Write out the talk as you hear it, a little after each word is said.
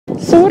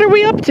So what are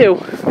we up to?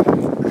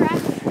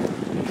 Crafting.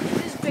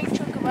 This big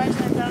chunk of ice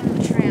I found on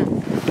the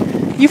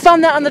tramp. You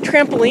found that on the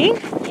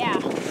trampoline? Yeah.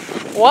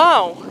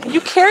 Wow.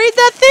 You carried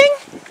that thing?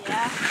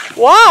 Yeah.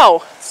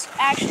 Wow. It's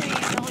actually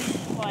really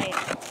light.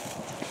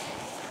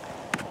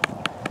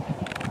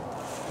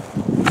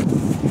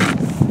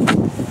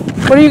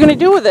 What are you going to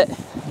do with it?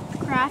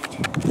 Craft.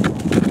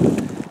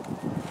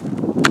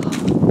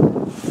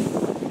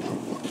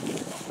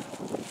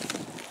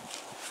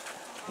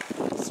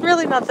 It's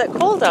really not that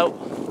cold out.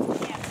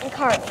 Yeah. And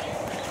carve.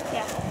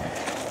 Yeah.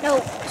 No,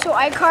 so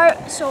I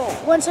carve, so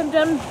once I'm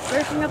done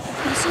breaking up the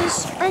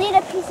pieces, I need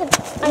a piece of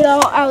you know,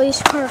 I'll at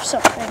least carve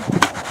something.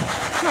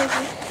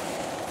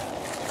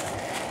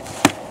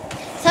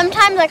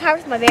 Sometimes I carve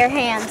with my bare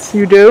hands.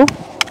 You do?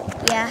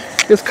 Yeah.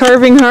 Is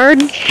carving hard?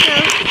 No. If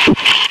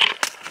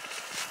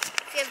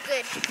you have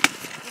good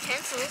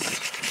utensils,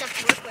 stuff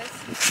to work with.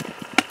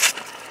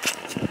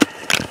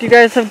 Do you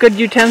guys have good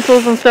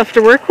utensils and stuff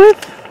to work with?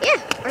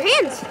 Yeah, our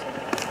hands.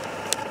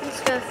 And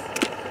stuff.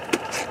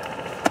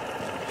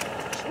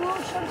 Small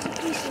chunks of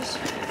pieces.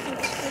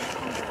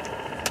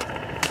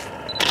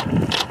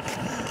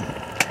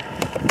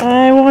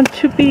 I want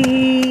to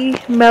be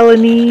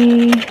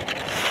Melanie.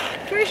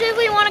 First, if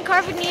we want to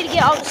carve, we need to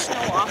get all the snow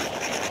off.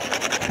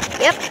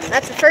 Yep,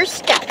 that's the first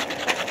step.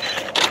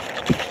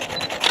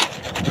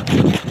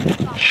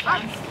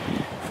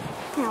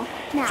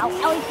 Now,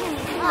 Ellie,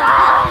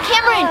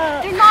 Cameron,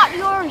 they're not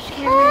yours,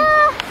 Cameron.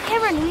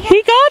 Cameron, we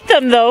He got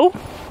them though.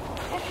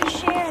 have to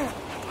share.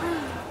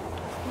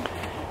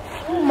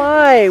 Oh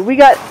my, we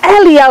got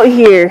Ellie out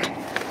here.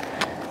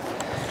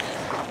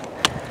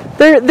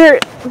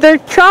 They're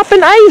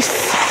chopping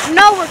ice.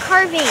 No, we're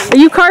carving. Are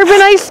you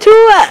carving ice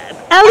too,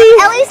 Ellie?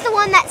 Ellie's the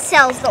one that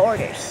sells the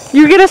orders.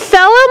 You're gonna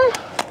sell them?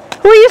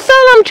 Who are you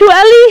selling them to,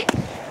 Ellie?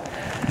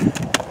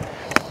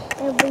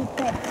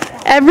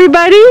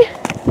 Everybody?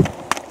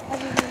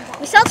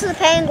 We sell to the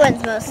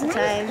penguins most of the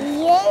time.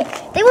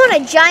 Yeah. They want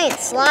a giant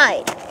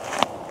slide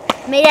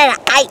made out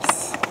of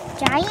ice.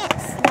 Giant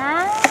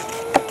slide?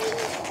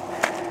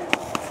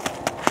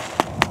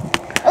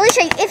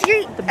 Alicia, if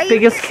you're... The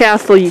biggest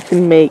castle you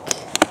can make.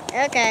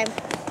 Okay.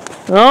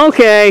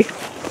 Okay.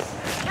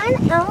 I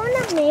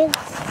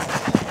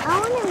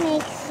wanna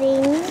make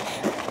things.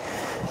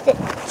 Did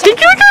you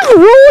just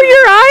roll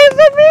your eyes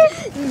at me?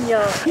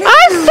 No.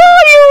 I saw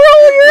you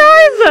roll your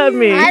eyes at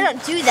me. I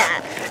don't do that.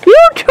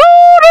 You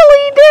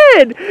totally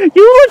did.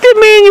 You looked at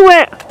me and you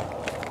went,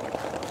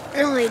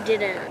 No, I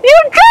didn't. you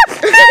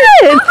just did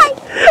it.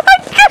 I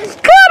just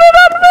got it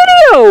on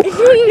video.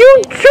 You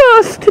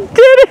just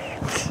did it.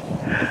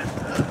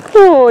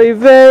 Oy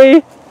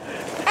vey.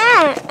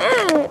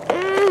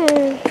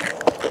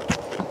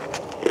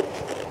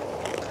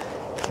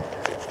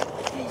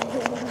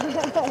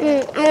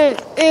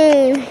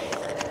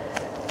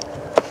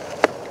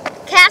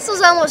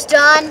 Castle's almost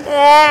done.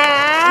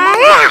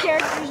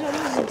 Character's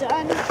almost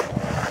done.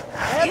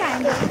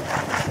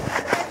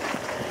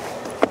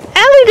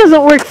 Ellie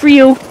doesn't work for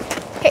you.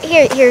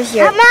 Here's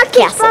your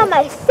castle.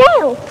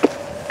 Myself.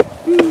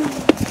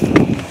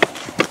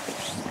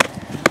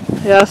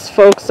 Yes,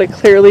 folks, I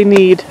clearly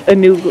need a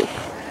new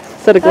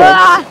set of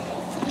gloves.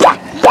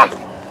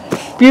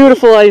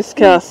 Beautiful ice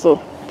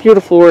castle.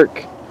 Beautiful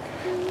work.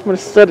 I'm going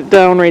to set it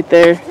down right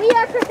there. We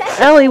are professionals.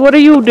 Ellie, what are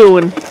you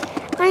doing?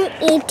 I'm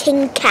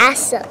eating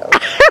castle.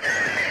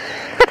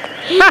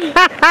 He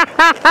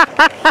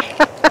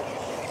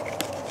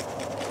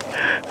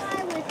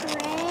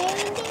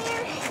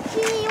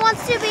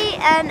wants to be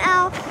an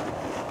elf.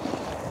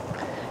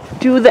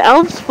 Do the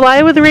elves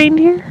fly with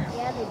reindeer?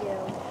 Yeah, they do.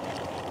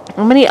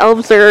 How many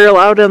elves are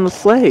allowed on the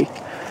sleigh?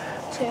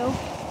 2.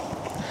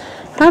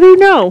 How do you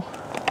know?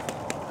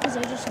 Because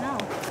I just know.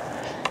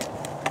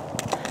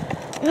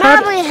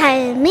 Mom, we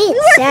had to meet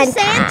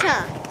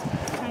Santa.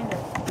 Kind of.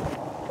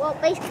 Well,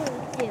 basically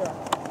we do.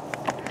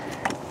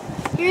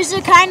 Here's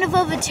a kind of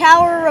a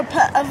tower of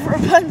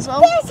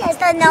Rapunzel. This is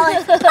the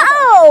North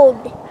Pole.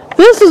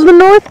 This is the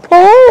North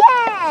Pole?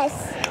 Yes.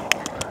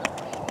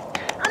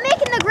 I'm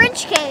making the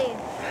Grinch cave.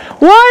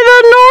 Why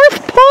the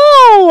North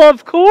Pole,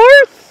 of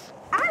course?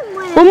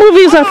 What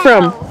movie is that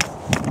from?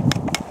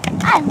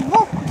 I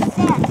walk with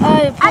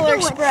Santa. Polar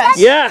Express.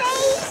 Yes.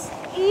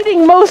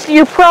 Eating most of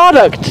your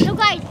product. No,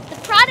 guys, the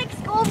products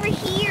go over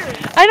here.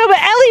 I know,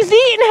 but Ellie's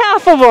eating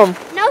half of them.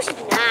 No, she's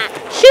not.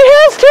 She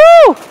has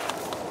too.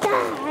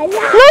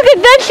 Look at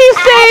that, she's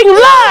saying,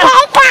 look.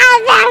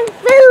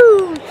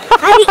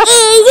 I'm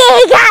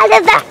eating all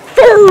of the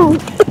food.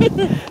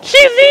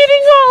 She's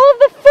eating all of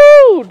the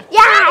food.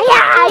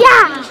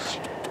 Yeah.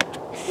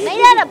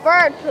 Made out of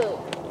bird poop.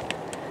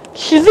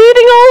 She's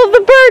eating all of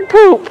the bird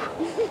poop.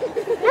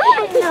 No,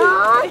 I'm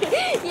not.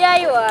 Yeah,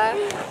 you are.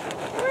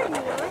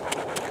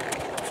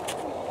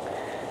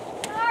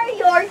 Are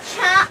your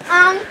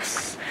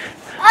chunks?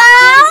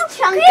 Oh,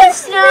 chunk of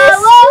snow.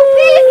 Oh,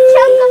 big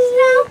chunk of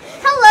snow.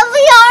 How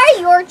lovely are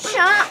your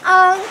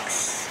chunks?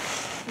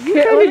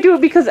 You're trying to do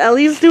it because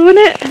Ellie's doing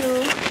it? No,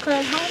 because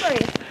I'm hungry.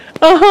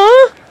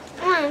 Uh-huh.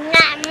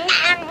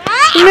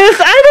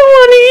 Miss, I don't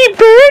want to eat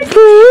bird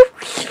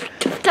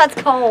poop. that's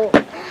cold.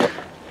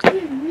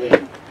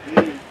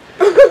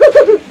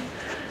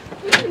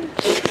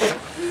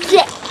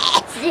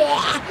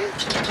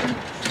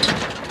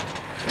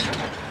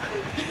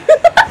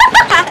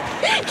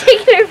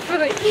 Taking her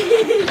foot.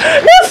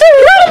 It's a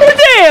rubber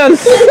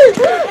dance!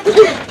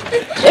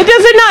 It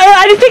doesn't not,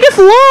 I think it's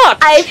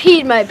locked. I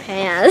peed my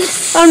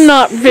pants. I'm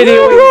not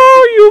videoing.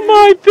 Oh, you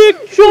my big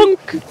chunk.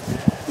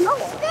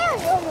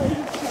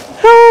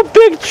 Oh,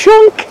 big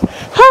chunk.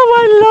 How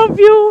I love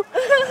you,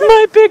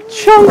 my big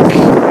chunk.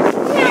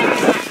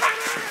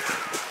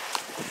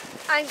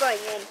 I'm going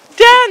in.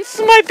 Dance,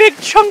 my big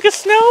chunk of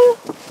snow.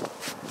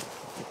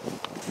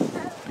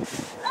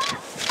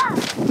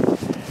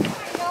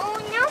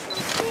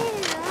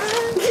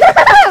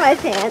 My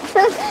pants.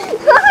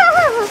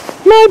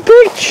 My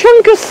big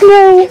chunk of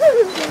snow.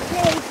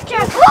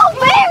 Oh,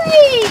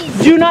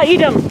 berries! Do not eat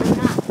them.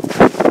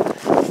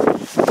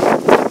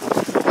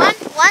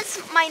 Once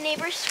my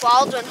neighbor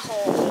swallowed one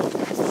whole.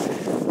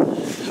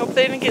 Hope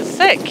they didn't get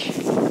sick.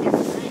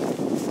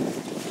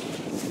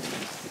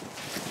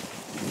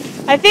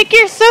 I think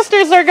your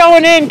sisters are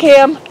going in,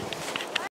 Cam.